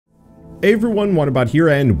Hey everyone, Wanderbot here,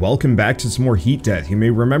 and welcome back to some more Heat Death. You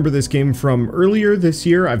may remember this game from earlier this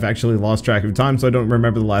year. I've actually lost track of time, so I don't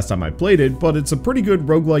remember the last time I played it, but it's a pretty good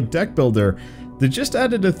roguelike deck builder that just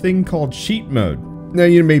added a thing called cheat mode. Now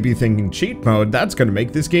you may be thinking, cheat mode? That's gonna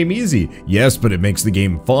make this game easy. Yes, but it makes the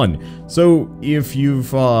game fun. So if you've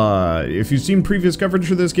seen previous coverage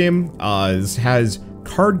for this game, this has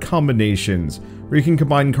card combinations where you can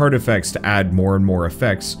combine card effects to add more and more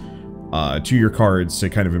effects to your cards to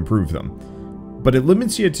kind of improve them. But it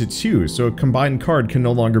limits you to 2, so a combined card can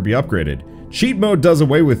no longer be upgraded. Cheat mode does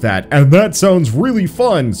away with that, and that sounds really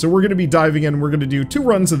fun! So we're going to be diving in, we're going to do 2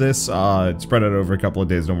 runs of this, spread out over a couple of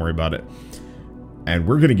days, don't worry about it. And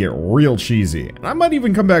we're going to get real cheesy. And I might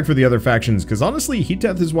even come back for the other factions, because honestly, Heat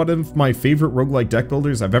Death is one of my favorite roguelike deck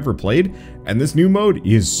builders I've ever played, and this new mode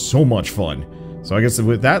is so much fun. So I guess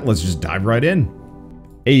with that, let's just dive right in.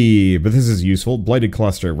 Hey, but this is useful. Blighted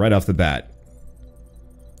Cluster, right off the bat.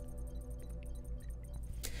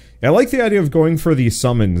 I like the idea of going for these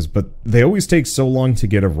summons, but they always take so long to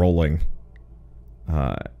get a rolling.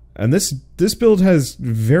 And this build has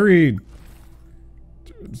very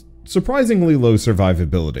surprisingly low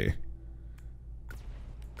survivability.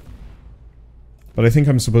 But I think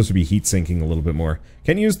I'm supposed to be heat sinking a little bit more.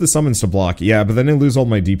 Can't use the summons to block. Yeah, but then I lose all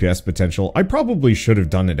my DPS potential. I probably should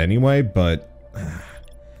have done it anyway, but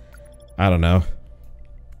I don't know.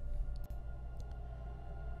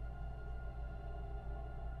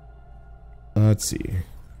 Let's see.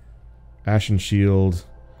 Ash and Shield.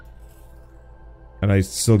 And I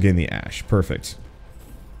still gain the Ash. Perfect.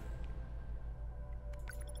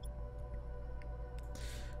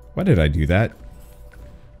 Why did I do that?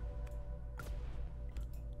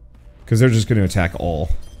 Because they're just going to attack all.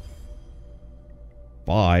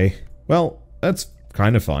 Bye. Well, that's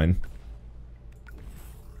kind of fine.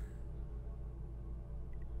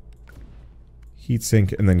 Heat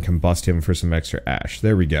sink and then combust him for some extra ash.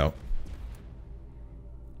 There we go.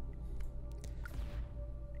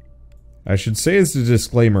 I should say as a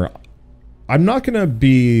disclaimer, I'm not gonna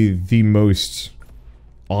be the most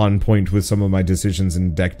on point with some of my decisions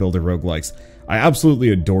in deck builder roguelikes. I absolutely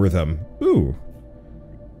adore them. Ooh.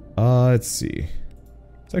 Let's see.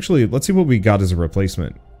 Let's see what we got as a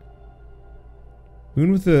replacement.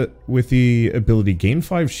 Moon with the ability gain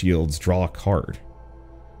 5 shields, draw a card.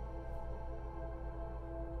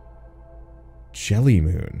 Jelly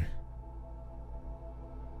Moon.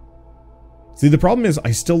 See, the problem is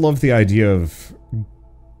I still love the idea of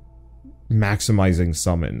maximizing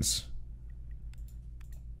summons.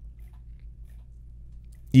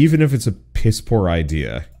 Even if it's a piss poor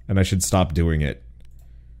idea, and I should stop doing it.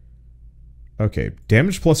 Okay,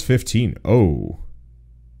 damage plus 15. Oh.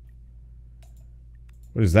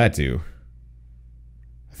 What does that do?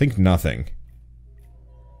 I think nothing.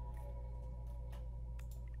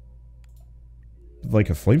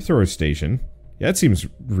 Like a flamethrower station. Yeah, that seems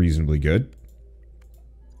reasonably good.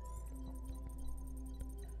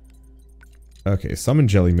 Okay, summon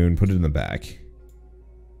Jelly Moon, put it in the back.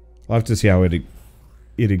 I'll have to see how it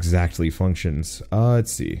exactly functions.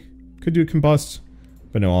 Let's see. Could do a combust,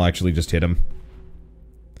 but no, I'll actually just hit him.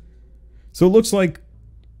 So it looks like...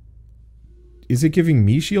 Is it giving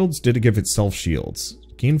me shields? Did it give itself shields?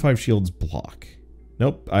 Gain 5 shields, block.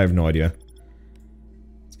 Nope, I have no idea.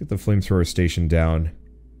 Get the flamethrower station down.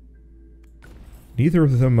 Neither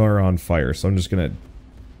of them are on fire, so I'm just gonna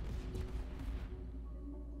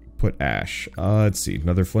put ash. Let's see,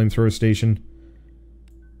 another flamethrower station.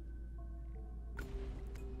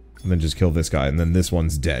 And then just kill this guy, and then this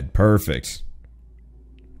one's dead. Perfect.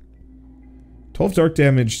 12 dark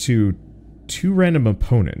damage to 2 random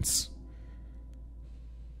opponents.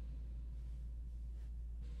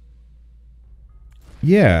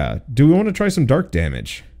 Yeah, do we want to try some dark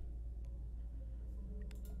damage?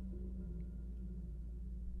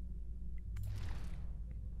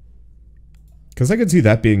 Because I could see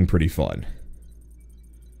that being pretty fun.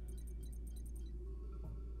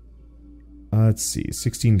 Let's see,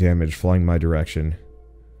 16 damage flying my direction.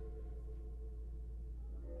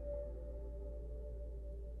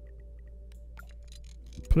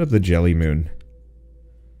 Put up the Jelly Moon.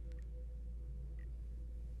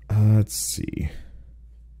 Let's see.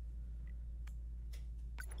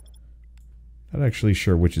 Not actually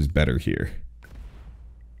sure which is better here.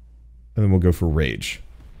 And then we'll go for Rage.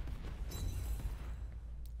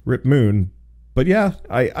 Rip Moon. But yeah,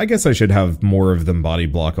 I guess I should have more of them body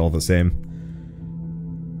block all the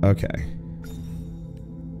same. Okay.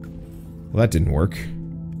 Well, that didn't work.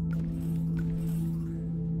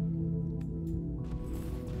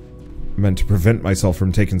 I meant to prevent myself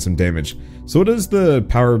from taking some damage. So what does the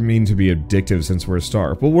power mean to be addictive since we're a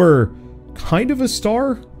star? Well, we're kind of a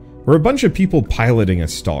star, We're a bunch of people piloting a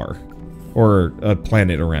star. Or a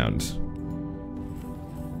planet around.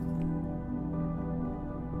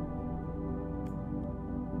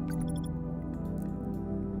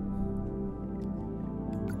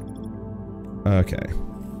 Okay.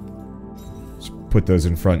 Let's put those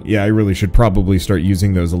in front. Yeah, I really should probably start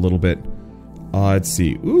using those a little bit. Let's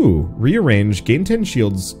see. Ooh, rearrange. Gain 10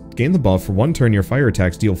 shields. Gain the buff. For 1 turn, your fire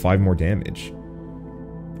attacks deal 5 more damage.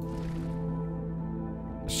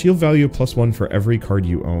 Shield value +1 for every card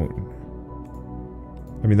you own.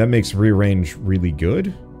 I mean, that makes rearrange really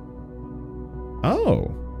good.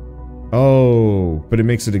 Oh. Oh, but it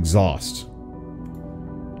makes it exhaust.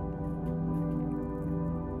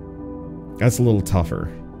 That's a little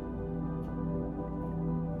tougher.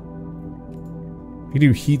 You can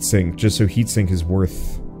do heatsink just so heatsink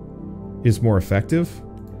is more effective.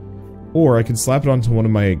 Or I can slap it onto one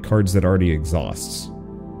of my cards that already exhausts.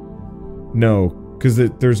 No, because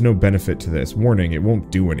there's no benefit to this. Warning, it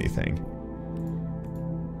won't do anything.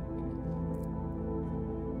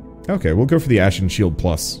 Okay, we'll go for the Ashen Shield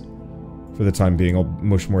Plus. For the time being, I'll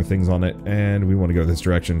mush more things on it, and we want to go this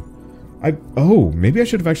direction. Oh, maybe I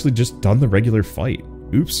should have actually just done the regular fight.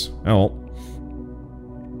 Oops. Oh.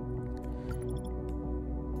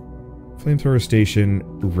 Flamethrower Station,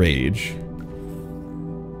 Rage.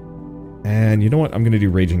 And you know what? I'm going to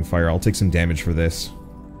do Raging Fire. I'll take some damage for this.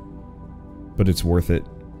 But it's worth it.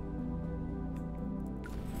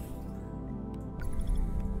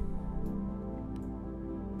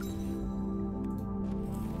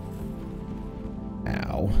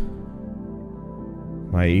 Ow.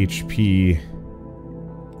 My HP...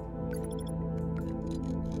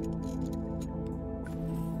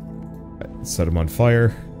 Set him on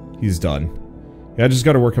fire. He's done. Yeah, I just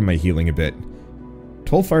gotta work on my healing a bit.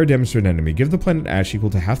 12 fire damage to an enemy. Give the planet ash equal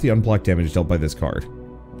to half the unblocked damage dealt by this card.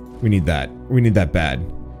 We need that. We need that bad.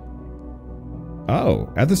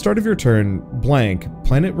 Oh, at the start of your turn, blank,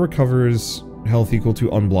 planet recovers health equal to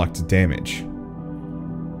unblocked damage.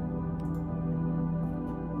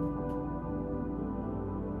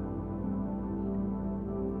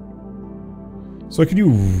 So I could do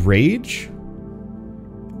Rage?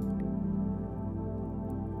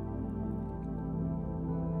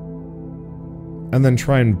 And then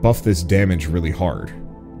try and buff this damage really hard.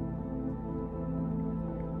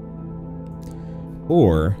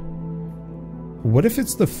 Or, what if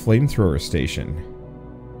it's the Flamethrower Station?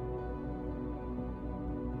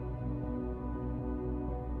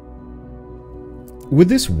 Would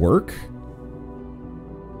this work?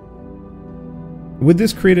 Would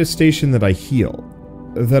this create a station that I heal?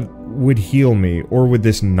 That would heal me, or would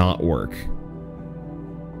this not work?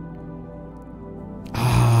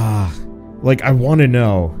 Like, I want to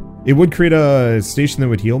know. It would create a station that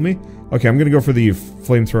would heal me? Okay, I'm gonna go for the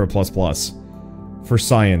Flamethrower ++. For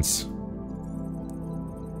science.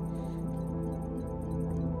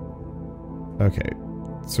 Okay.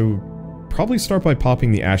 So, probably start by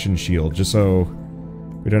popping the Ashen Shield, just so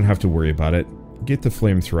we don't have to worry about it. Get the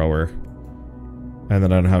Flamethrower. And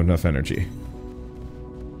then I don't have enough energy.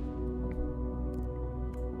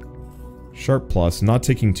 Sharp Plus, not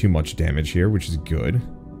taking too much damage here, which is good.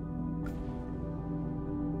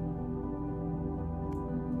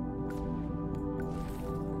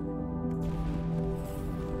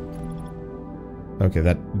 Okay,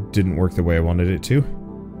 that didn't work the way I wanted it to.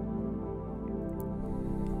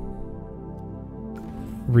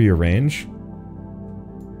 Rearrange.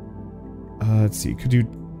 Let's see, could do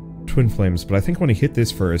Twin Flames, but I think I want to hit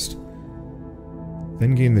this first.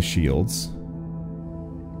 Then gain the shields.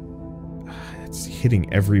 It's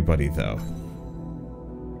hitting everybody, though.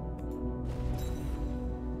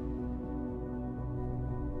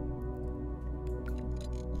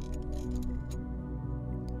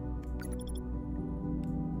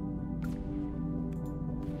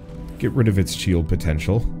 Get rid of its shield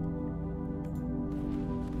potential.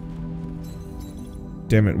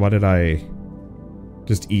 Damn it, why did I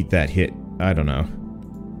just eat that hit? I don't know.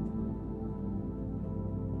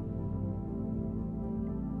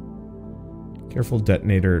 Careful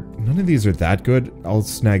detonator. None of these are that good. I'll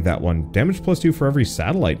snag that one. Damage +2 for every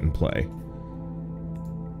satellite in play.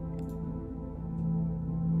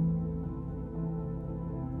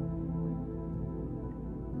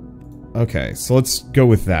 Okay, so let's go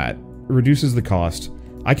with that. Reduces the cost.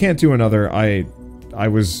 I can't do another. I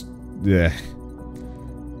was... Ugh.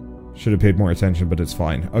 Should have paid more attention, but it's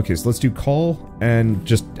fine. Okay, so let's do Call and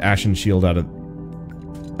just Ashen Shield out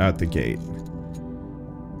the gate.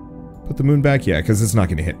 Put the moon back? Yeah, because it's not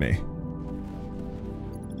going to hit me.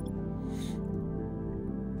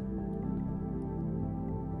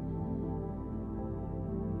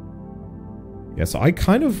 Yeah, so I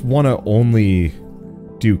kind of want to only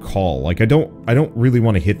do call. Like, I don't really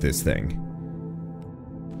want to hit this thing.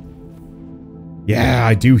 Yeah,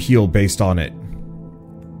 I do heal based on it.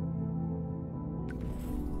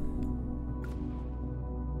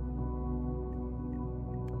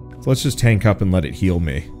 So let's just tank up and let it heal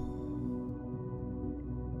me.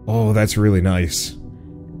 Oh, that's really nice.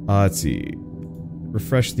 Let's see.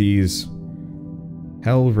 Refresh these.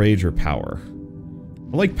 Hell, Rage, or Power.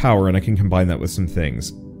 I like Power, and I can combine that with some things.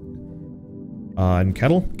 And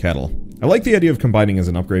Kettle? Kettle. I like the idea of combining as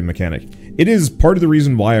an upgrade mechanic. It is part of the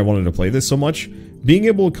reason why I wanted to play this so much. Being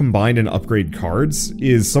able to combine and upgrade cards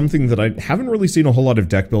is something that I haven't really seen a whole lot of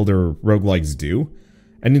deck builder roguelikes do.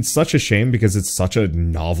 And it's such a shame because it's such a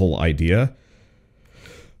novel idea.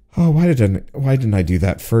 Oh, why didn't I do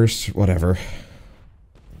that first? Whatever.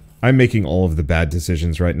 I'm making all of the bad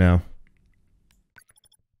decisions right now.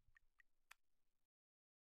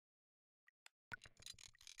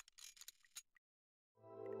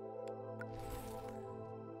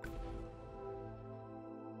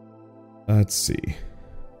 Let's see. I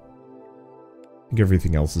think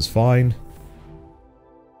everything else is fine.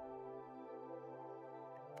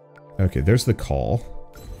 Okay, there's the call.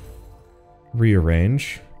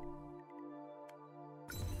 Rearrange.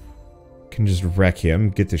 Can just wreck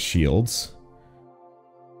him, get the shields.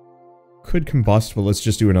 Could combust, but let's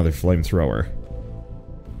just do another flamethrower.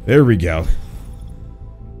 There we go.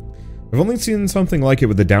 I've only seen something like it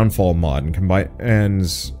with the Downfall mod and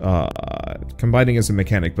combining as a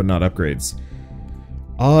mechanic, but not upgrades.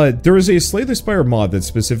 There was a Slay the Spire mod that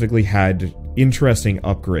specifically had interesting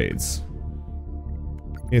upgrades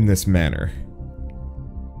in this manner.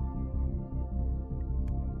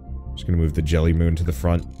 Just gonna move the Jelly Moon to the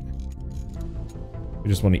front. We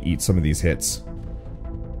just want to eat some of these hits.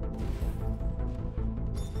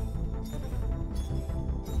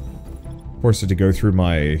 Force it to go through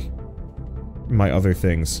my other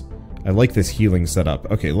things. I like this healing setup.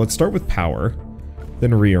 Okay, let's start with Power,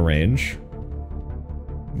 then Rearrange.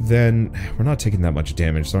 Then, we're not taking that much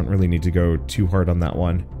damage, so I don't really need to go too hard on that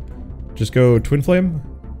one. Just go Twin Flame.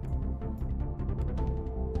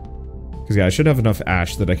 Because yeah, I should have enough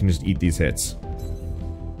Ash that I can just eat these hits.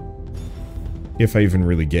 If I even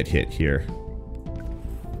really get hit here.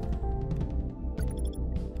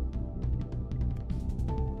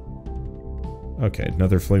 Okay,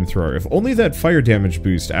 another flamethrower. If only that fire damage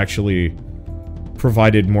boost actually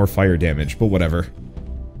provided more fire damage, but whatever.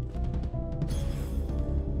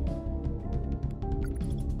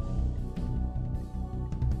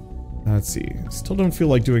 Let's see. Still don't feel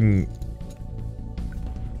like doing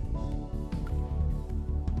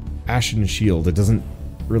Ashen Shield. It doesn't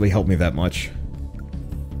really help me that much.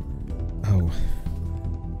 Oh.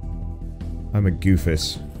 I'm a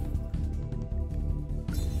goofus.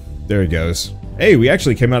 There he goes. Hey, we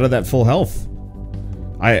actually came out of that full health.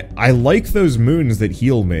 I like those moons that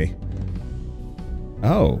heal me.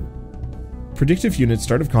 Oh. Predictive unit,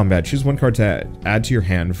 start of combat. Choose one card to add to your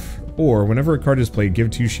hand, or whenever a card is played, give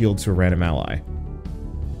 2 shields to a random ally.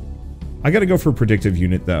 I gotta go for predictive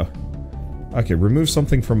unit, though. Okay, remove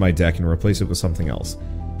something from my deck and replace it with something else.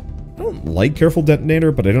 I don't like Careful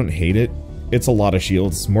Detonator, but I don't hate it. It's a lot of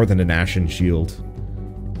shields, more than an Ashen Shield.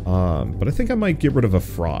 But I think I might get rid of a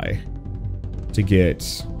Fry to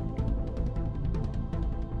get...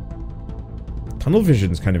 Tunnel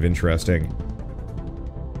Vision's kind of interesting.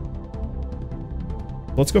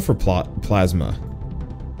 Let's go for Plasma.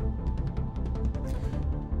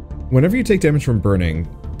 Whenever you take damage from burning,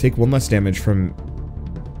 take 1 less damage from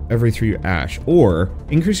every 3 ash, or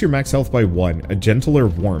increase your max health by 1. A gentler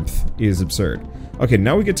warmth is absurd. Okay,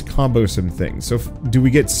 now we get to combo some things. So, do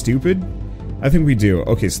we get stupid? I think we do.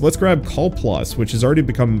 Okay, so let's grab Call Plus, which has already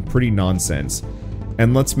become pretty nonsense,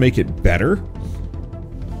 and let's make it better.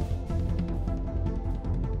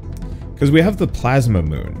 Because we have the Plasma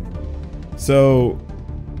Moon. So,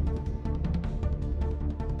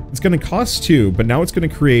 it's going to cost 2, but now it's going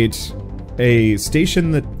to create a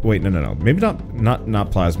station that... Wait, no. Maybe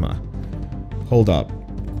not Plasma. Hold up.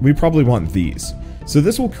 We probably want these. So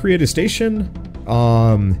this will create a station,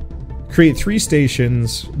 create 3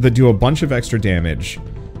 stations that do a bunch of extra damage,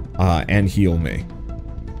 and heal me.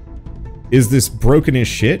 Is this broken as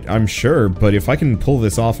shit? I'm sure, but if I can pull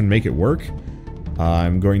this off and make it work,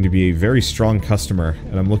 I'm going to be a very strong customer,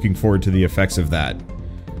 and I'm looking forward to the effects of that.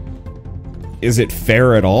 Is it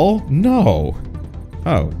fair at all? No.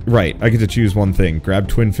 Oh, right. I get to choose one thing. Grab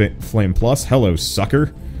Twin Flame Plus. Hello,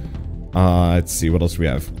 sucker. Let's see. What else do we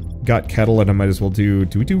have? Got Kettle, and I might as well do...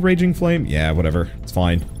 Do we do Raging Flame? Yeah, whatever. It's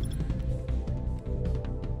fine.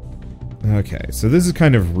 Okay, so this is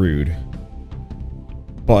kind of rude.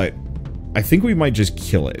 But I think we might just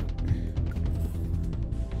kill it.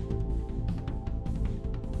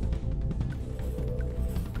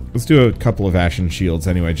 Let's do a couple of Ashen Shields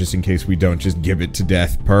anyway, just in case we don't just give it to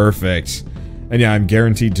death. Perfect. And yeah, I'm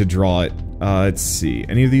guaranteed to draw it. Let's see.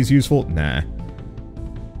 Any of these useful? Nah.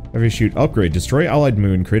 Heavy shoot. Upgrade. Destroy allied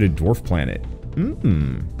moon. Create a dwarf planet.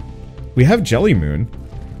 We have Jelly Moon.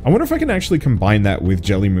 I wonder if I can actually combine that with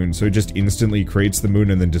Jelly Moon so it just instantly creates the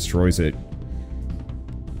moon and then destroys it.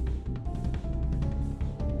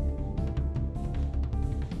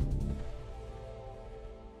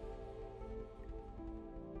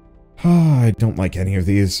 I don't like any of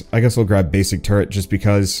these. I guess I'll grab basic turret just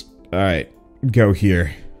because. Alright, go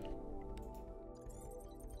here.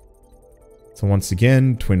 So once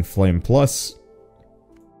again, Twin Flame Plus.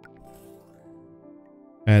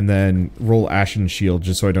 And then roll Ashen Shield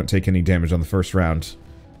just so I don't take any damage on the first round.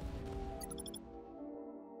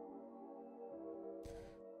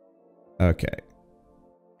 Okay.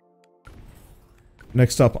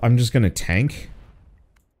 Next up, I'm just gonna tank.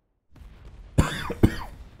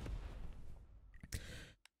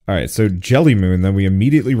 Alright, so Jelly Moon, then we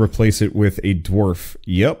immediately replace it with a dwarf.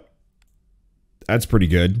 Yep. That's pretty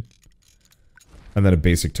good. And then a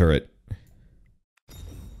basic turret.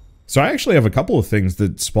 So I actually have a couple of things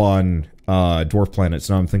that spawn dwarf planets,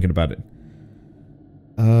 now I'm thinking about it.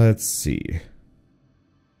 Let's see.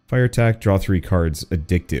 Fire attack, draw 3 cards,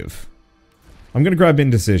 addictive. I'm gonna grab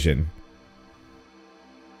Indecision.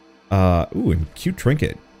 Ooh, and cute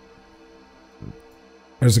trinket.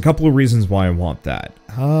 There's a couple of reasons why I want that.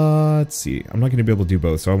 Let's see. I'm not going to be able to do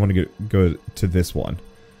both, so I want to go to this one.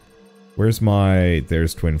 Where's my...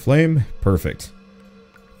 There's Twin Flame. Perfect.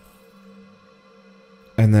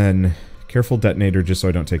 And then, careful detonator just so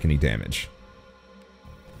I don't take any damage.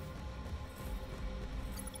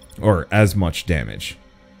 Or as much damage.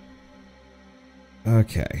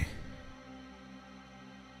 Okay.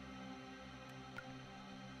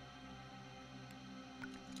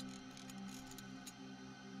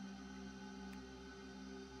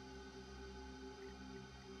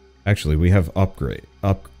 Actually, we have upgrade.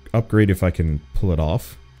 Upgrade if I can pull it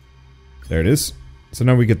off. There it is. So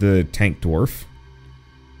now we get the tank dwarf.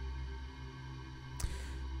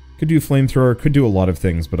 Could do flamethrower, could do a lot of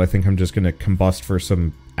things, but I think I'm just gonna combust for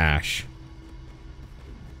some ash.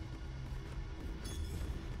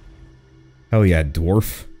 Hell yeah,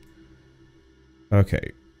 dwarf.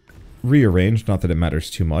 Okay. Rearrange, not that it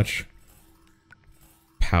matters too much.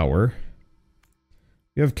 Power.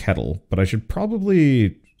 We have kettle, but I should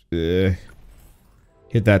probably...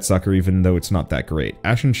 hit that sucker even though it's not that great.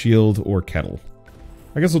 Ashen Shield or Kettle.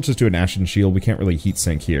 I guess we'll just do an Ashen Shield. We can't really heat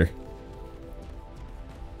sink here.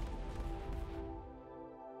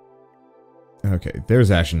 Okay,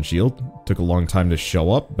 there's Ashen Shield. Took a long time to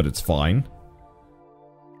show up, but it's fine.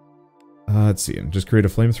 Let's see. Just create a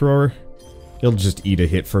flamethrower. It'll just eat a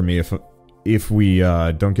hit for me if we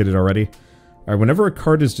don't get it already. Alright, whenever a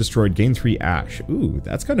card is destroyed, gain 3 ash. Ooh,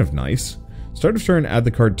 that's kind of nice. Start of turn, add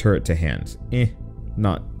the card turret to hand.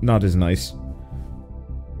 Not as nice.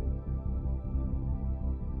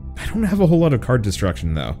 I don't have a whole lot of card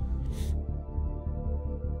destruction, though.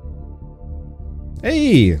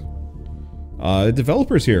 Hey!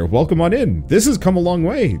 Developers here, welcome on in. This has come a long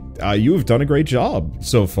way. You have done a great job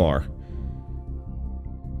so far.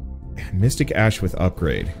 Mystic Ash with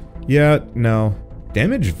upgrade. Yeah, no.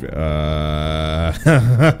 Damage,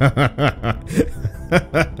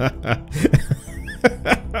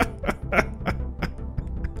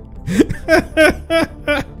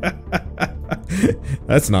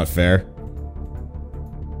 That's not fair.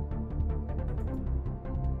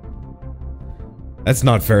 That's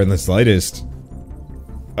not fair in the slightest.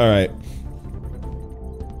 Alright.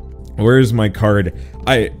 Where's my card?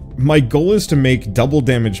 My goal is to make double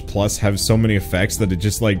damage plus have so many effects that it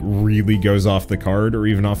just, like, really goes off the card or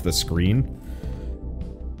even off the screen.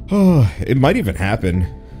 Oh, it might even happen.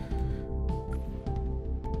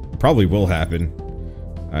 Probably will happen.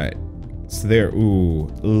 Alright. So there.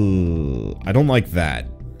 Ooh. I don't like that.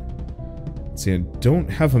 See, I don't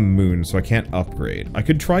have a moon, so I can't upgrade. I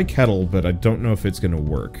could try Kettle, but I don't know if it's gonna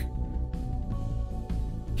work.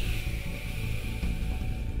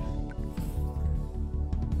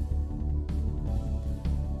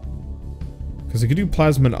 Because I could do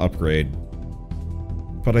Plasma and upgrade.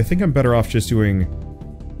 But I think I'm better off just doing...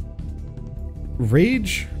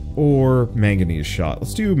 Rage or Manganese Shot.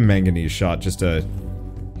 Let's do Manganese Shot just to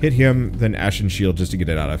hit him, then Ashen Shield just to get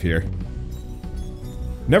it out of here.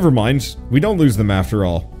 Never mind. We don't lose them after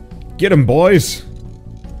all. Get him, boys!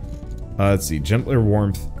 Let's see. Gentler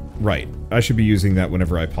Warmth. Right. I should be using that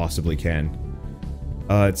whenever I possibly can.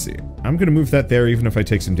 Let's see. I'm gonna move that there, even if I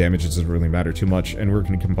take some damage, it doesn't really matter too much, and we're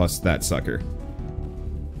gonna combust that sucker.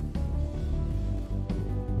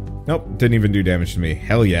 Nope, didn't even do damage to me.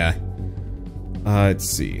 Hell yeah. Let's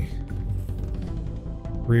see.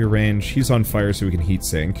 Rearrange. He's on fire, so we can heat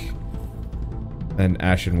sink. And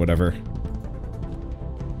ashen, whatever.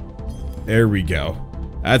 There we go.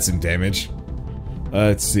 That's some damage.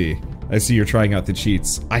 Let's see. I see you're trying out the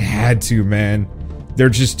cheats. I had to, man. They're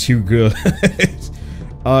just too good.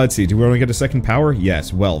 Let's see. Do we only get a second power?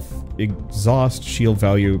 Yes. Wealth. Exhaust. Shield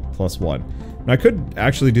value. +1. Now, I could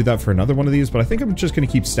actually do that for another one of these, but I think I'm just going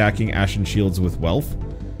to keep stacking ashen shields with wealth.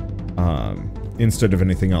 Instead of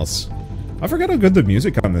anything else. I forgot how good the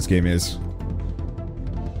music on this game is.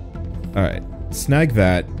 Alright. Snag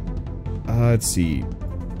that. Let's see.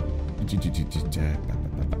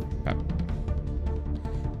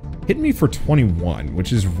 Hit me for 21,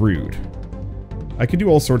 which is rude. I could do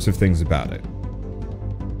all sorts of things about it.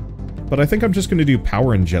 But I think I'm just going to do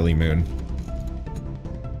Power and Jelly Moon.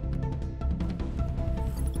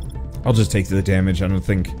 I'll just take the damage. I don't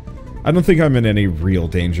think I'm in any real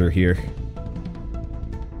danger here.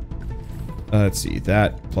 Let's see.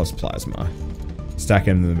 That plus plasma. Stack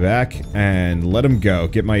him in the back and let him go.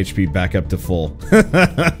 Get my HP back up to full.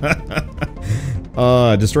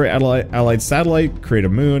 Destroy allied satellite. Create a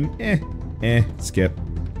moon. Skip.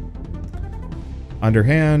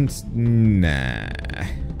 Underhand. Nah.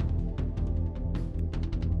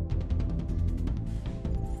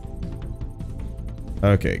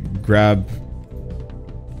 Okay, grab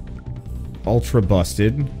Ultra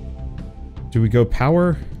Busted. Do we go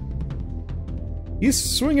power? He's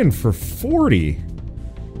swinging for 40.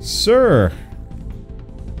 Sir.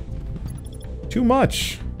 Too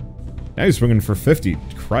much. Now he's swinging for 50.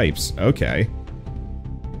 Cripes. Okay.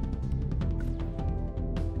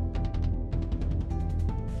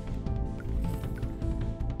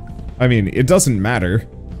 I mean, it doesn't matter.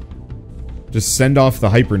 Just send off the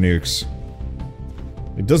hyper nukes.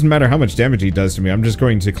 It doesn't matter how much damage he does to me, I'm just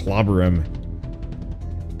going to clobber him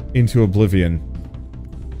into oblivion.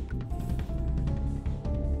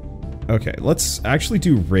 Okay, let's actually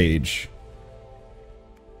do Rage.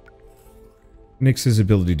 Nix his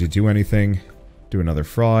ability to do anything. Do another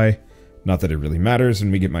Fry. Not that it really matters,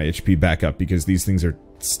 and we get my HP back up because these things are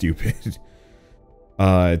stupid.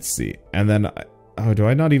 Let's see. And then... oh, do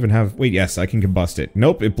I not even have... wait, yes, I can combust it.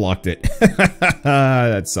 Nope, it blocked it.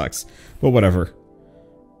 That sucks. But whatever.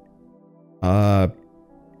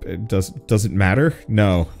 Does it matter?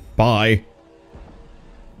 No. Bye.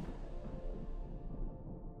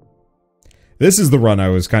 This is the run I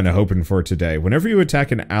was kind of hoping for today. Whenever you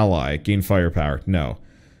attack an ally, gain firepower. No.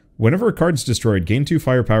 Whenever a card's destroyed, gain 2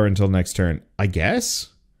 firepower until next turn. I guess?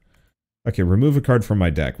 Okay, remove a card from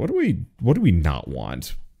my deck. What do we not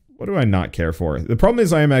want? What do I not care for? The problem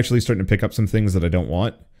is I am actually starting to pick up some things that I don't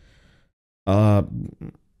want.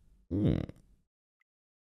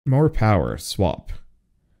 More power. Swap.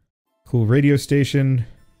 Cool radio station.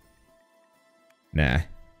 Nah.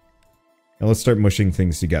 Now let's start mushing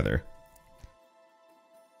things together.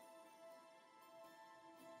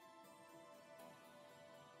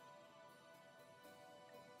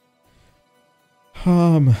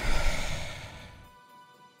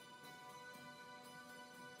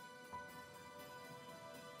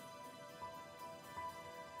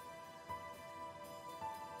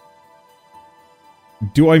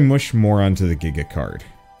 Do I mush more onto the Giga card?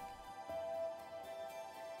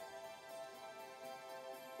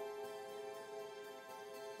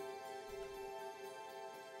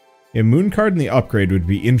 A moon card in the upgrade would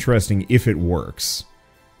be interesting if it works.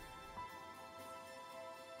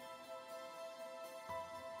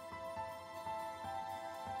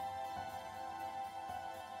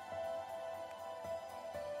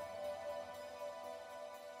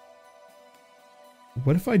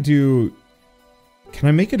 What if I do... can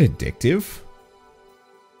I make it addictive?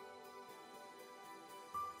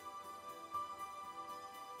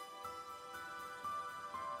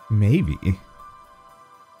 Maybe.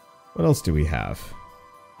 What else do we have?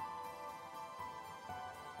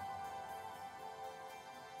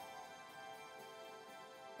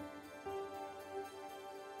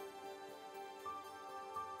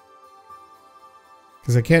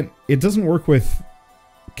 Because I can't... it doesn't work with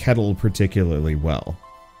Kettle particularly well.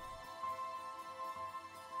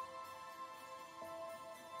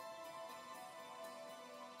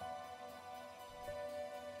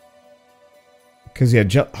 Because yeah,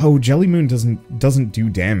 Jelly Moon doesn't do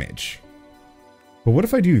damage. But what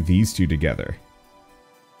if I do these two together?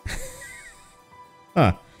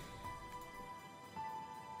 Huh.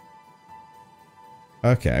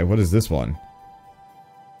 Okay, what is this one?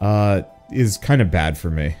 is kind of bad for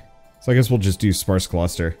me. So I guess we'll just do Sparse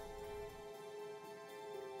Cluster.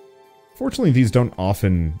 Fortunately, these don't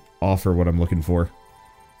often offer what I'm looking for. So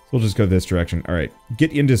we'll just go this direction. Alright,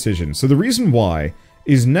 get Indecision. So the reason why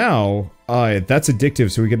is now, that's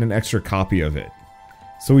addictive, so we get an extra copy of it.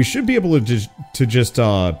 So we should be able to just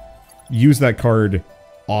use that card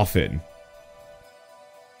often.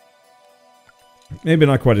 Maybe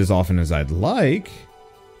not quite as often as I'd like.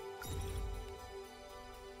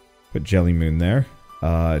 Put Jelly Moon there.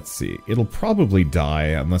 Let's see. It'll probably die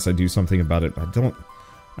unless I do something about it. I don't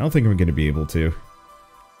think I'm going to be able to.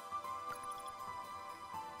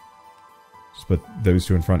 Just put those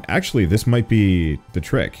two in front. Actually, this might be the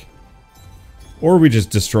trick. Or we just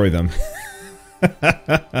destroy them.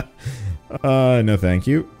 No thank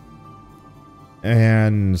you.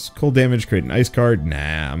 And cold damage, create an ice card.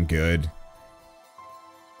 Nah, I'm good.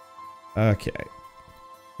 Okay.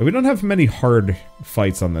 We don't have many hard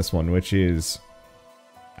fights on this one, which is,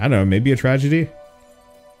 I don't know, maybe a tragedy?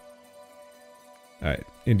 Alright,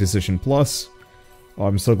 Indecision Plus. Oh,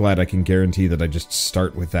 I'm so glad I can guarantee that I just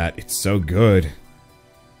start with that. It's so good.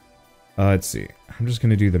 Let's see. I'm just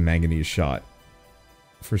gonna do the Manganese Shot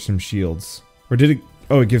for some shields. Or did it...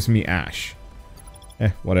 Oh, it gives me Ash.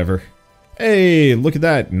 Whatever. Hey, look at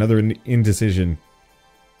that. Another Indecision.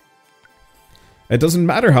 It doesn't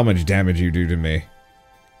matter how much damage you do to me.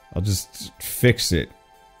 I'll just fix it.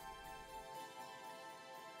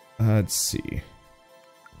 Let's see.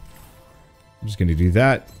 I'm just gonna do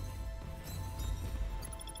that.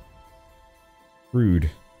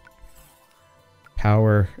 Rude.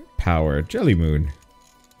 Power, power, Jelly Moon.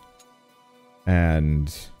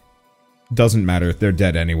 And... doesn't matter, they're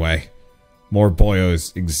dead anyway. More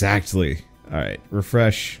boyos, exactly. Alright,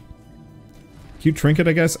 refresh. Cute Trinket,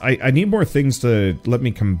 I guess? I need more things to let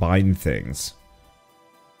me combine things.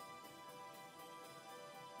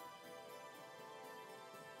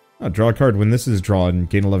 Oh, draw a card. When this is drawn,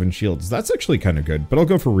 gain 11 shields. That's actually kind of good, but I'll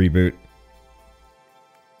go for Reboot.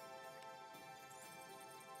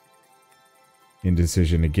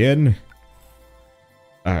 Indecision again.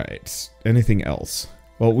 Alright, anything else?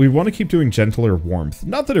 Well, we want to keep doing Gentler Warmth.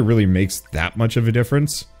 Not that it really makes that much of a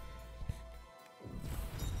difference.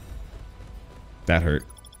 That hurt.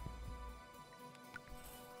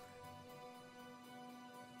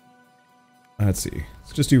 Let's see.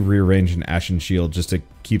 Let's just do Rearrange and Ashen Shield just to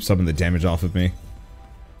keep some of the damage off of me.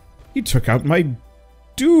 He took out my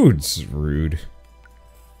dudes. Rude.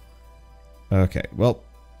 Okay, well,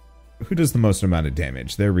 who does the most amount of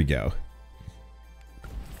damage? There we go.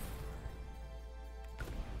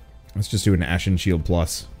 Let's just do an Ashen Shield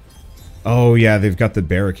Plus. Oh yeah, they've got the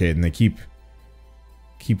barricade and they keep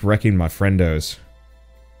wrecking my friendos.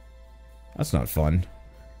 That's not fun.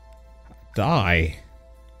 Die.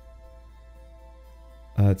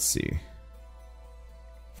 Let's see.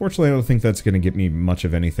 Fortunately, I don't think that's going to get me much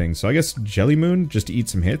of anything. So I guess Jelly Moon, just to eat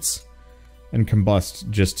some hits. And Combust,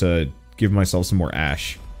 just to give myself some more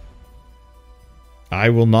Ash. I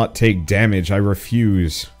will not take damage. I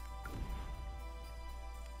refuse.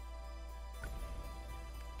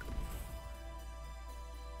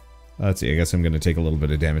 Let's see, I guess I'm going to take a little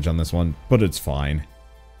bit of damage on this one, but it's fine.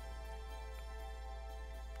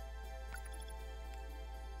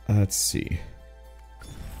 Let's see.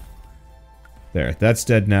 There, that's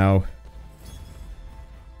dead now.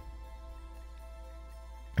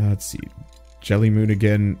 Let's see. Jelly Moon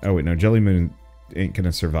again. Oh wait, no, Jelly Moon ain't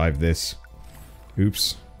gonna survive this.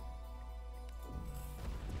 Oops.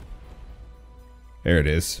 There it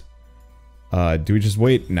is. Do we just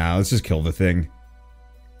wait? Nah, let's just kill the thing.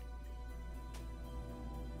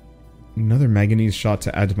 Another Manganese Shot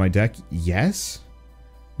to add to my deck? Yes?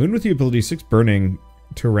 Moon with the ability 6 Burning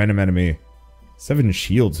to a random enemy. 7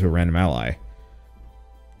 Shield to a random ally.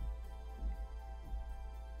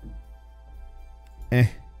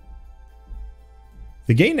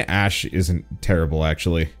 The gain Ash isn't terrible,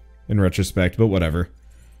 actually, in retrospect, but whatever.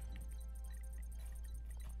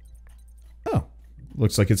 Oh,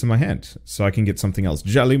 looks like it's in my hand, so I can get something else.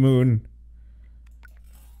 Jelly Moon.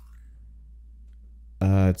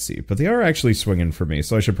 Let's see, but they are actually swinging for me,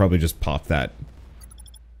 so I should probably just pop that.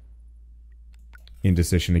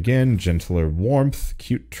 Indecision again, Gentler Warmth,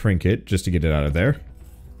 Cute Trinket, just to get it out of there.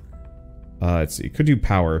 Let's see, could do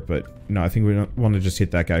Power, but no, I think we don't want to just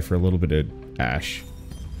hit that guy for a little bit of Ash.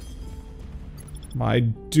 My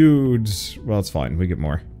dudes, well, it's fine, we get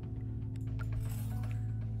more.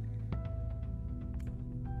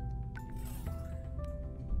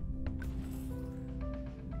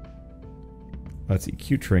 Let's see,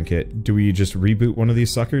 Cute Trinket. Do we just reboot one of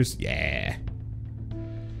these suckers? Yeah.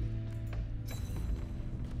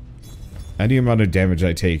 Any amount of damage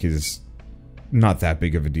I take is not that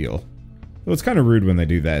big of a deal. Though it's kind of rude when they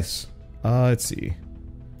do this. Let's see.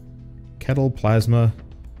 Kettle, plasma.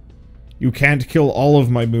 You can't kill all of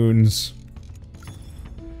my moons.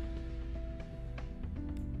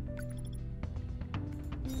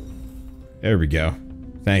 There we go.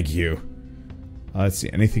 Thank you. Let's see.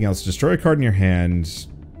 Anything else? Destroy a card in your hand.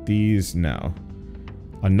 These, no.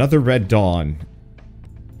 Another Red Dawn.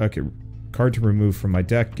 Okay. Card to remove from my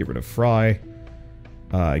deck. Get rid of Fry.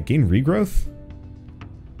 Gain regrowth?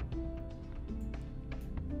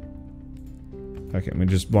 Okay, we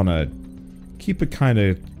just want to keep it kind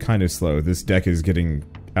of slow. This deck is getting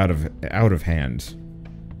out of hand.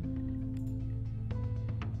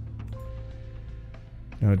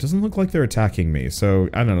 No, it doesn't look like they're attacking me, so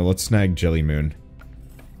I don't know, let's snag Jelly Moon.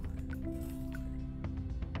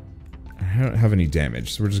 I don't have any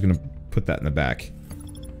damage, so we're just gonna put that in the back.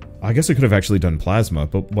 I guess I could have actually done Plasma,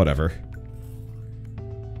 but whatever.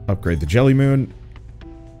 Upgrade the Jelly Moon.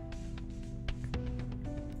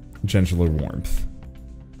 Gentler Warmth.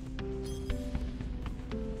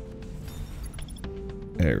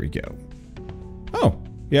 There we go. Oh,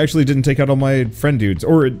 he actually didn't take out all my friend dudes.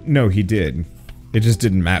 Or, no, he did. It just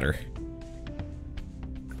didn't matter.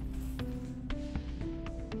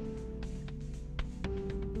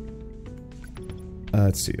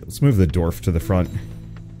 Let's see. Let's move the dwarf to the front.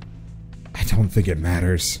 I don't think it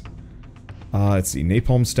matters. Let's see.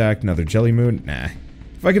 Napalm stack, another Jelly Moon. Nah.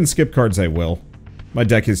 If I can skip cards, I will. My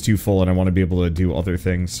deck is too full and I want to be able to do other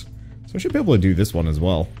things. So I should be able to do this one as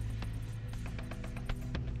well.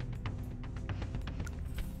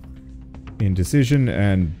 Indecision,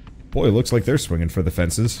 and boy, it looks like they're swinging for the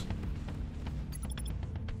fences.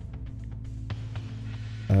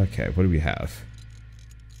 Okay, what do we have?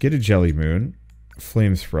 Get a Jelly Moon,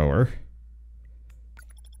 Flamethrower,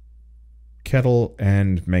 Kettle,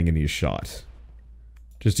 and Manganese Shot.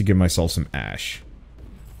 Just to give myself some ash.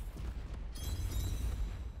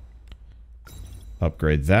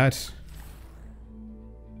 Upgrade that.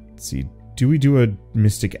 Let's see, do we do a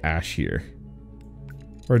Mystic Ash here?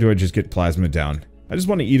 Or do I just get Plasma down? I just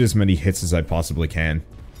want to eat as many hits as I possibly can.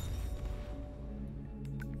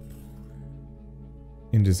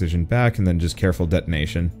 Indecision back, and then just careful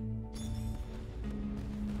detonation.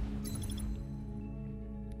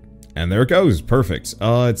 And there it goes. Perfect.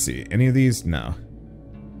 Let's see. Any of these? No.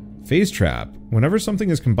 Phase Trap. Whenever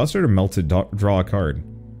something is combusted or melted, draw a card.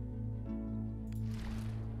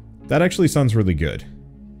 That actually sounds really good.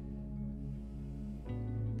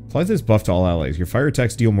 Apply this buff to all allies. Your fire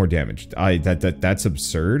attacks deal more damage. That's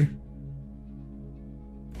absurd.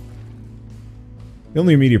 The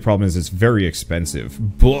only immediate problem is it's very expensive,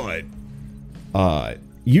 but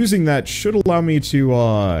using that should allow me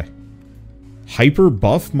to hyper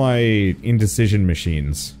buff my indecision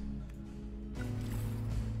machines.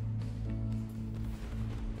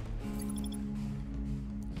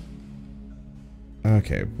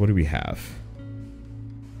 Okay, what do we have?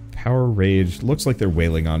 Power Rage. Looks like they're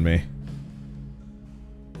wailing on me.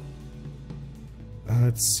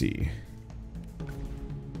 Let's see.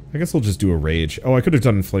 I guess we'll just do a Rage. Oh, I could have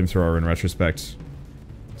done Flamethrower in retrospect.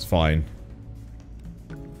 It's fine.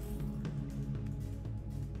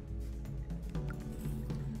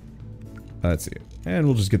 Let's see. And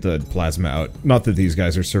we'll just get the Plasma out. Not that these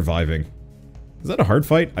guys are surviving. Is that a hard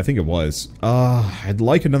fight? I think it was. I'd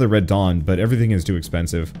like another Red Dawn, but everything is too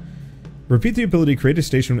expensive. Repeat the ability, create a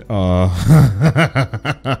station...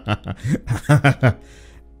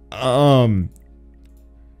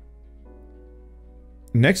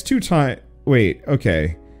 Next 2 times... Wait,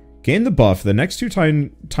 okay. Gain the buff. The next 2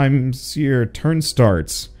 times your turn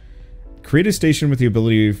starts. Create a station with the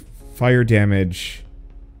ability fire damage...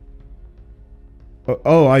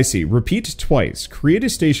 Oh, I see. Repeat twice. Create a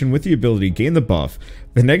station with the ability, gain the buff.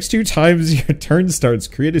 The next 2 times your turn starts,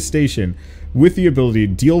 create a station with the ability,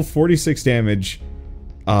 deal 46 damage.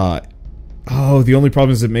 Oh, the only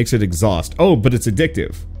problem is it makes it exhaust. Oh, but it's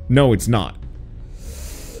addictive. No, it's not.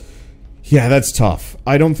 Yeah, that's tough.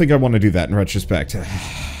 I don't think I want to do that in retrospect.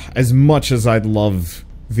 As much as I'd love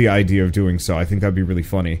the idea of doing so, I think that'd be really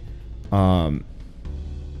funny.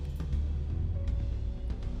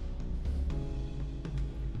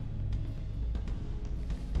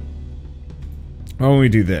 Why don't we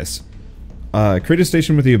do this? Create a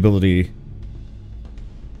station with the ability.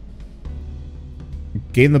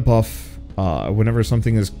 Gain the buff whenever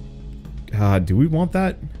something is... do we want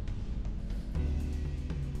that?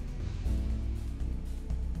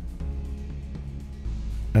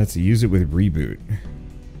 Let's use it with Reboot.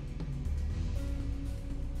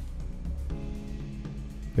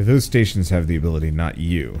 If those stations have the ability, not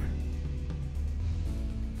you.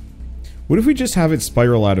 What if we just have it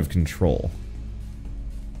spiral out of control?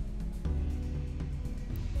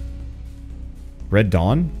 Red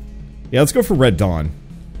Dawn? Yeah, let's go for Red Dawn.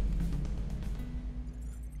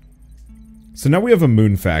 So now we have a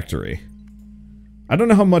moon factory. I don't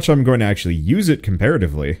know how much I'm going to actually use it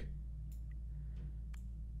comparatively.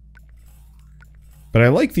 But I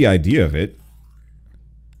like the idea of it.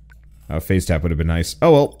 Phase tap would have been nice.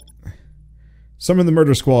 Oh well. Summon the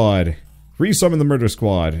murder squad. Resummon the murder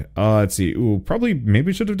squad. Let's see. Ooh, probably,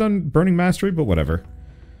 maybe should have done Burning Mastery, but whatever.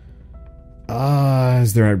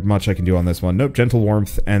 Is there much I can do on this one? Nope, Gentle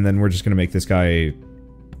Warmth, and then we're just gonna make this guy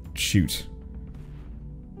shoot.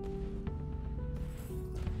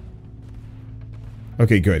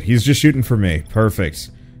 Okay, good. He's just shooting for me. Perfect.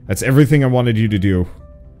 That's everything I wanted you to do.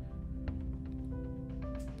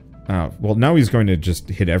 Oh, well, now he's going to just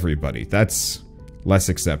hit everybody. That's less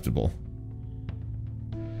acceptable.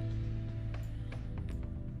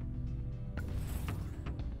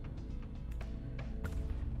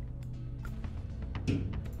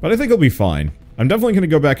 But I think he'll be fine. I'm definitely going to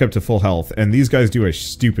go back up to full health, and these guys do a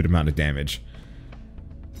stupid amount of damage.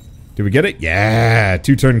 Did we get it? Yeah!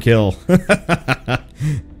 2-turn kill.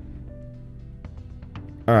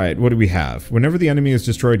 Alright, what do we have? Whenever the enemy is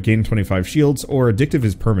destroyed, gain 25 shields, or addictive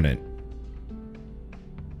is permanent.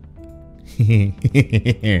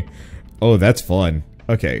 Oh, that's fun.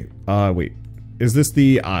 Okay, wait. Is this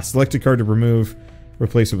the, select a card to remove,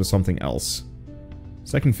 replace it with something else?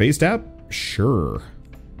 Second phase tap? Sure.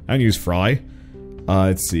 I can use Fry.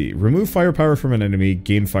 Let's see. Remove firepower from an enemy,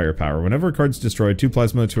 gain firepower. Whenever a card's destroyed, 2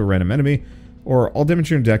 plasma to a random enemy, or all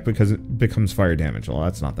damage in your deck because it becomes fire damage. Well,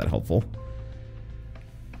 that's not that helpful.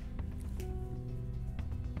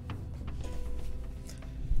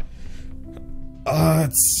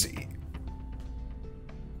 Let's see.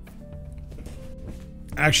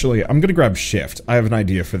 Actually, I'm gonna grab Shift. I have an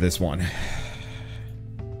idea for this one.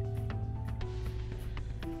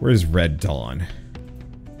 Where's Red Dawn?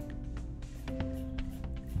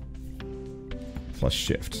 Plus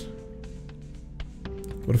Shift.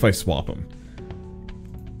 What if I swap them?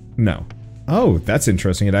 No. Oh, that's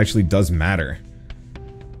interesting. It actually does matter.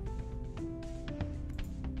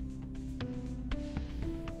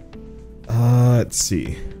 Let's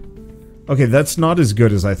see. Okay, that's not as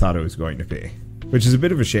good as I thought it was going to be. Which is a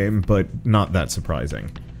bit of a shame, but not that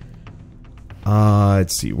surprising.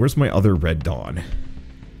 Let's see. Where's my other Red Dawn?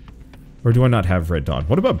 Or do I not have Red Dawn?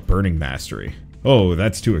 What about Burning Mastery? Oh,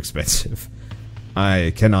 that's too expensive.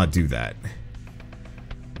 I cannot do that.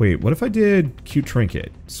 Wait, what if I did Cute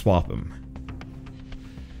Trinket? Swap them.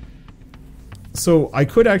 So, I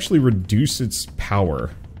could actually reduce its power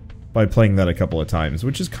by playing that a couple of times,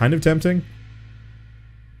 which is kind of tempting.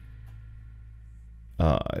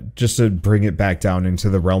 Just to bring it back down into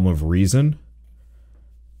the realm of reason.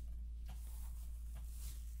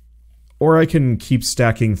 Or I can keep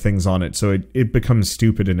stacking things on it so it becomes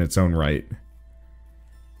stupid in its own right.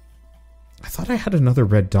 I thought I had another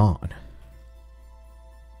Red Dawn.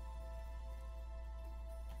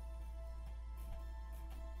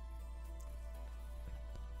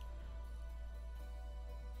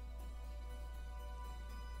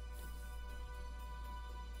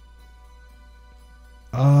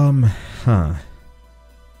 Huh.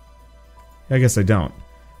 I guess I don't.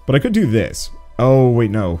 But I could do this. Oh,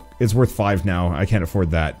 wait, no. It's worth 5 now. I can't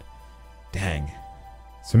afford that. Dang.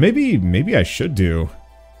 So maybe I should do...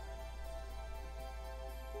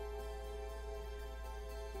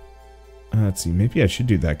 let's see, maybe I should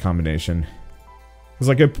do that combination. Because,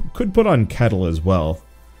 like, I could put on Kettle as well,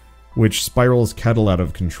 which spirals Kettle out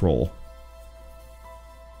of control.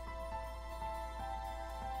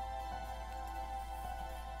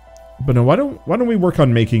 But no, why don't we work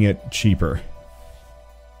on making it cheaper?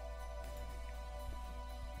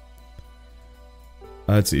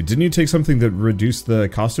 Let's see, didn't you take something that reduced the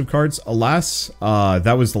cost of cards? Alas,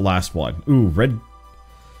 that was the last one. Ooh,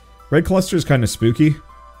 red cluster is kind of spooky.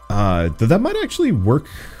 That might actually work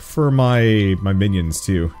for my minions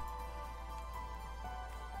too.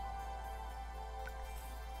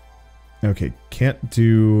 Okay, can't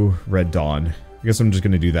do Red Dawn. I guess I'm just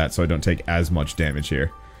gonna do that so I don't take as much damage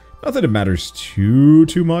here. Not that it matters too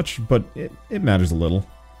much, but it matters a little.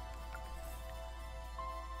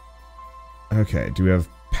 Okay, do we have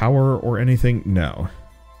power or anything? No.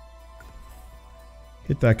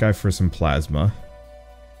 Hit that guy for some plasma.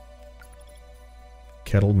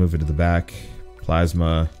 Kettle, move it to the back.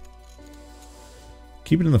 Plasma.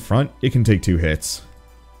 Keep it in the front. It can take 2 hits.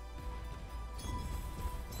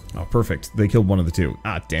 Oh, perfect. They killed one of the 2.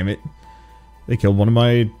 Ah, damn it. They killed one of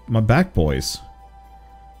my back boys.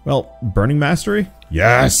 Well, Burning Mastery?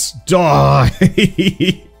 Yes! Die!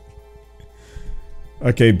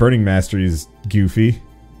 Okay, Burning Mastery is goofy.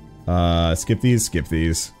 Skip these, skip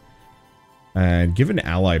these. And give an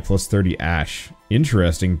ally plus 30 ash.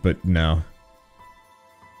 Interesting, but no.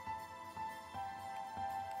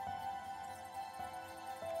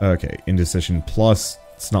 Okay, indecision plus.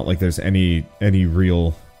 It's not like there's any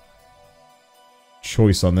real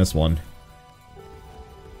choice on this one.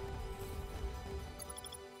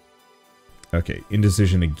 Okay,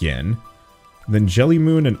 indecision again. Then Jelly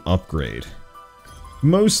Moon and upgrade.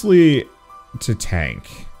 Mostly to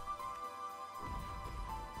tank.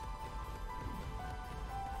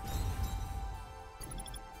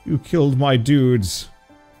 You killed my dudes.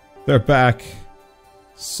 They're back.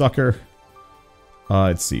 Sucker.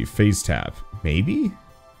 Let's see. Phase tap. Maybe?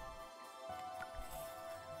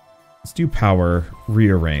 Let's do power.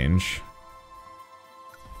 Rearrange.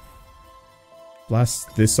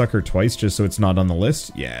 Blast this sucker twice just so it's not on the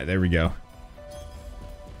list. Yeah, there we go.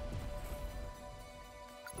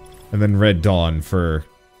 And then Red Dawn for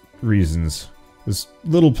reasons. Because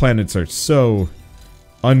little planets are so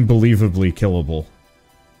unbelievably killable.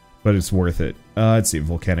 But it's worth it. Let's see.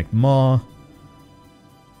 Volcanic Maw.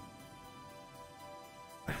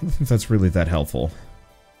 I don't think that's really that helpful.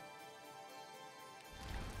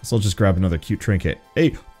 So I'll just grab another cute trinket.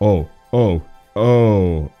 Hey! Oh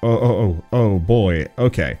boy.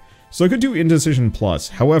 Okay. So I could do Indecision Plus.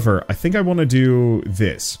 However, I think I want to do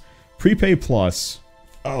this. Prepay Plus.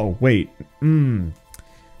 Oh, wait.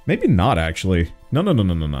 Maybe not, actually.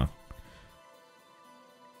 No.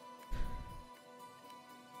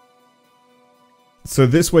 So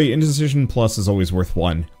this way, Indecision Plus is always worth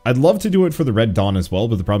 1. I'd love to do it for the Red Dawn as well,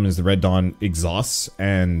 but the problem is the Red Dawn exhausts,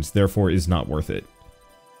 and therefore is not worth it.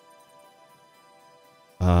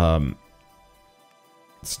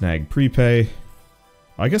 Snag prepay.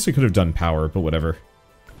 I guess we could have done power, but whatever.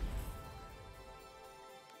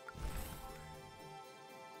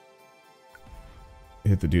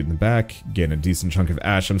 Hit the dude in the back, gain a decent chunk of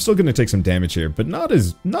ash. I'm still gonna take some damage here, but not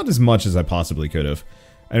as much as I possibly could have.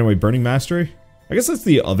 Anyway, Burning Mastery. I guess that's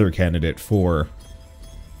the other candidate for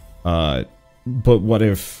but what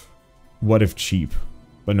if cheap?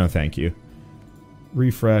 But no thank you.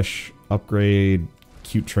 Refresh, upgrade,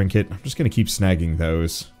 cute trinket. I'm just gonna keep snagging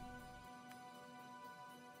those.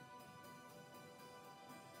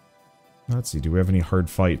 Let's see, do we have any hard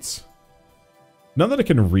fights? None that I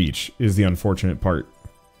can reach is the unfortunate part.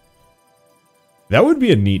 That would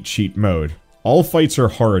be a neat cheat mode. All fights are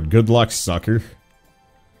hard. Good luck, sucker.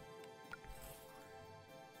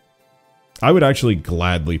 I would actually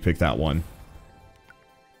gladly pick that one.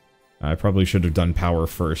 I probably should have done power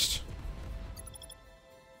first.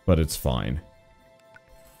 But it's fine.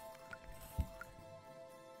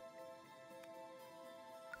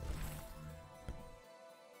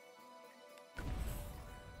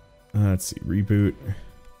 Let's see, reboot,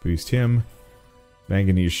 boost him,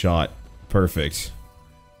 manganese shot, perfect.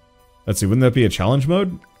 Let's see, wouldn't that be a challenge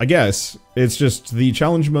mode? I guess. It's just the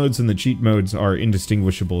challenge modes and the cheat modes are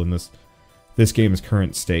indistinguishable in this game's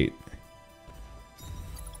current state.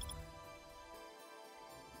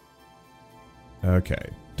 Okay,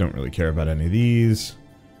 don't really care about any of these.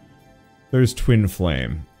 There's Twin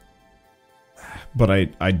Flame. But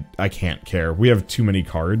I can't care. We have too many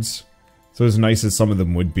cards. So as nice as some of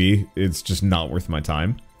them would be, it's just not worth my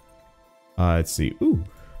time. Let's see. Ooh.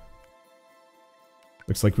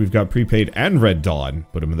 Looks like we've got prepaid and Red Dawn.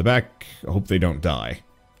 Put them in the back. I hope they don't die.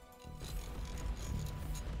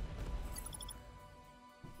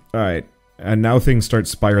 Alright. And now things start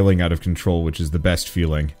spiraling out of control, which is the best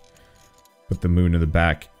feeling. Put the moon in the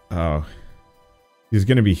back. Oh. He's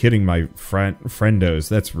gonna be hitting my friendos.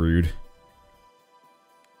 That's rude.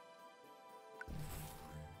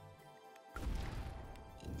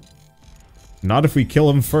 Not if we kill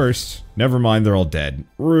him first. Never mind, they're all dead.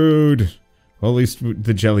 Rude. Well, at least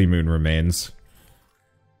the Jelly Moon remains.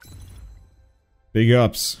 Big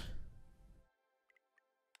ups.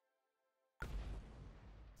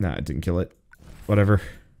 Nah, it didn't kill it. Whatever.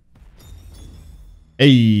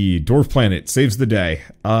 Hey, Dwarf Planet saves the day.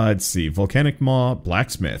 Let's see. Volcanic Maw,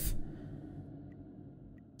 Blacksmith.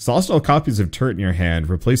 Lost all copies of turret in your hand.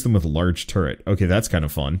 Replace them with large turret. Okay, that's kind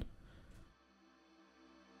of fun.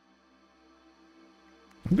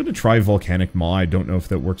 I'm gonna try Volcanic Maw. I don't know if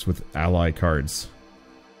that works with ally cards.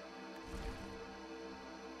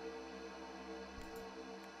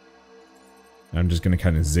 I'm just gonna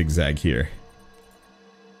kind of zigzag here.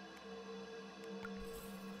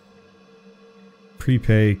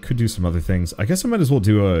 Prepay, could do some other things. I guess I might as well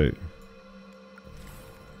do a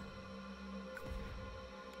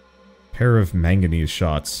pair of manganese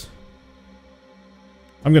shots.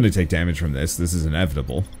 I'm gonna take damage from this. This is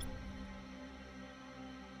inevitable.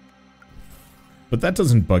 But that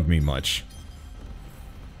doesn't bug me much.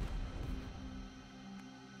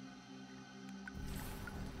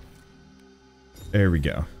 There we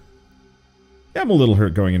go. Yeah, I'm a little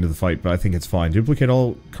hurt going into the fight, but I think it's fine. Duplicate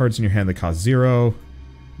all cards in your hand that cost 0.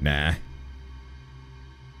 Nah.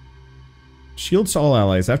 Shields to all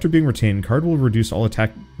allies. After being retained, card will reduce all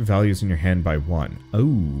attack values in your hand by 1.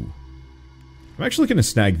 Oh. I'm actually going to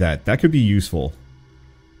snag that. That could be useful.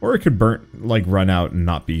 Or it could run out and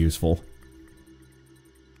not be useful.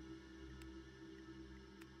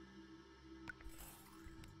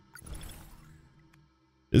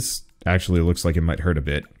 This actually looks like it might hurt a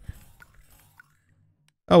bit.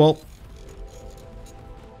 Oh well.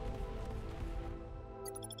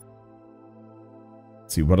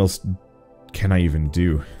 Let's see, what else can I even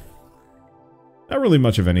do? Not really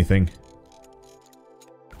much of anything.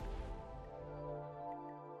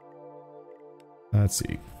 Let's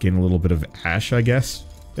see, gain a little bit of ash, I guess.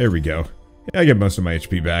 There we go. Yeah, I get most of my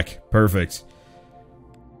HP back. Perfect.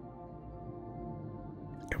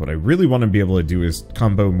 What I really want to be able to do is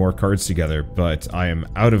combo more cards together, but I am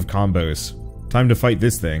out of combos. Time to fight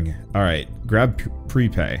this thing. Alright, grab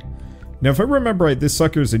prepay. Now if I remember right, this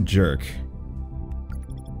sucker's a jerk.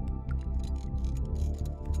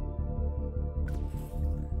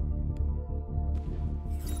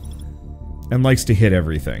 And likes to hit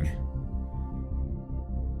everything. It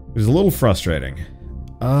was a little frustrating.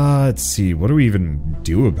 Let's see, what do we even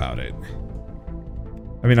do about it?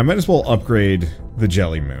 I mean, I might as well upgrade the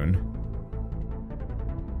Jelly Moon.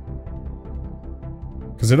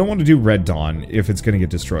 Because I don't want to do Red Dawn if it's going to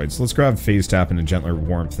get destroyed. So let's grab Phase Tap and a Gentler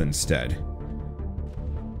Warmth instead.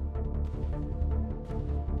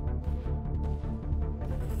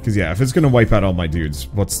 Because yeah, if it's going to wipe out all my dudes,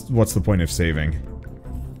 what's the point of saving?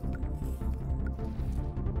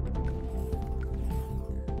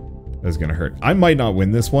 That's going to hurt. I might not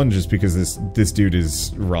win this one just because this dude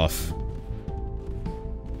is rough.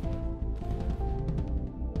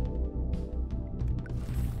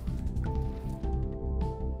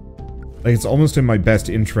 Like, it's almost in my best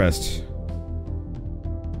interest.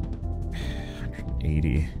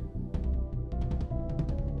 180.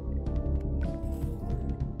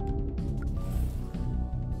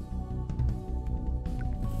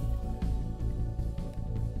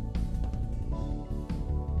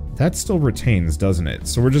 That still retains, doesn't it?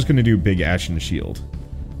 So we're just gonna do Big Ashen Shield.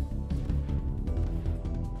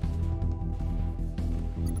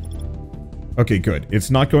 Okay, good.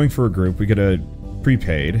 It's not going for a group. We get a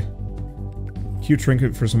prepaid. Cute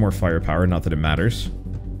trinket for some more firepower, not that it matters.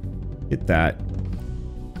 Hit that.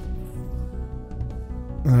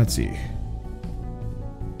 Let's see.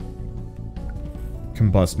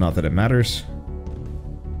 Combust, not that it matters.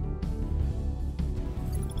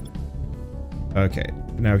 Okay,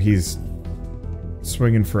 now he's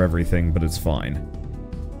swinging for everything, but it's fine.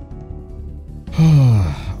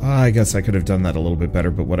 I guess I could have done that a little bit better,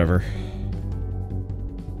 but whatever.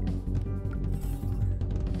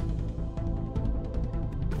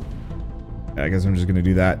 I guess I'm just gonna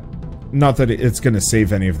do that. Not that it's gonna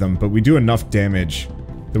save any of them, but we do enough damage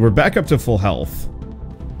that we're back up to full health.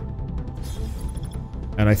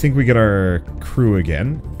 And I think we get our crew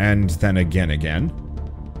again, and then again.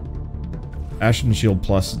 Ashen Shield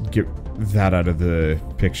Plus, get that out of the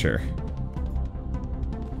picture.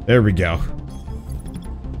 There we go.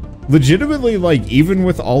 Legitimately, like, even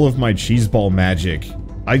with all of my cheeseball magic,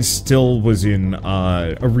 I still was in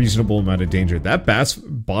a reasonable amount of danger. That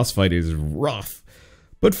boss fight is rough,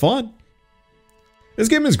 but fun. This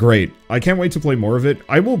game is great. I can't wait to play more of it.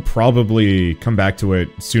 I will probably come back to it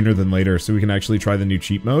sooner than later so we can actually try the new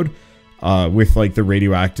cheat mode with, like, the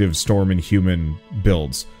radioactive storm and human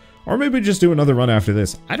builds. Or maybe just do another run after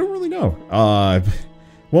this. I don't really know.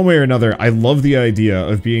 One way or another, I love the idea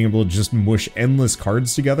of being able to just mush endless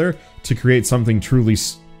cards together to create something truly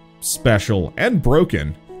special and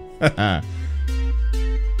broken.